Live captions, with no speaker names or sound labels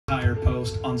retired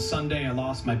post. On Sunday, I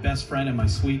lost my best friend and my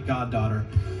sweet goddaughter.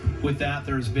 With that,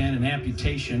 there has been an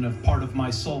amputation of part of my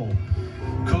soul.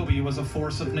 Kobe was a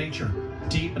force of nature,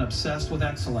 deep and obsessed with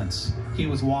excellence. He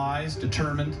was wise,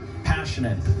 determined,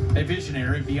 passionate, a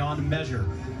visionary beyond measure,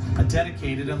 a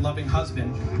dedicated and loving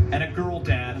husband, and a girl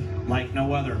dad like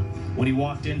no other. When he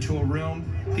walked into a room,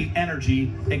 the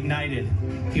energy ignited.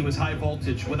 He was high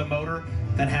voltage with a motor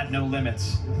that had no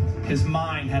limits. His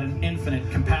mind had an infinite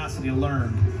capacity to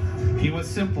learn. He was,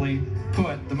 simply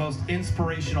put, the most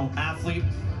inspirational athlete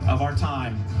of our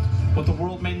time. What the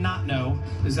world may not know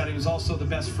is that he was also the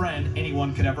best friend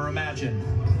anyone could ever imagine.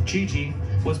 Gigi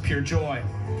was pure joy.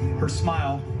 Her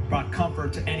smile brought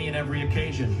comfort to any and every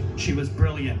occasion. She was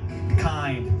brilliant,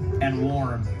 kind, and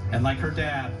warm. And like her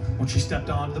dad, when she stepped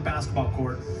onto the basketball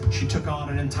court, she took on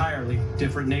an entirely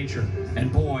different nature.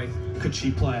 And boy, could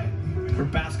she play. Her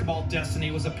basketball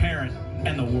destiny was apparent,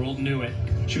 and the world knew it.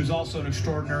 She was also an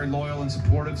extraordinary, loyal, and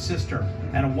supportive sister,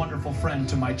 and a wonderful friend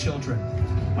to my children.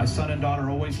 My son and daughter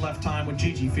always left time with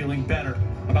Gigi feeling better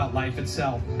about life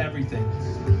itself, everything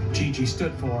Gigi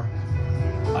stood for.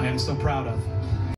 I am so proud of.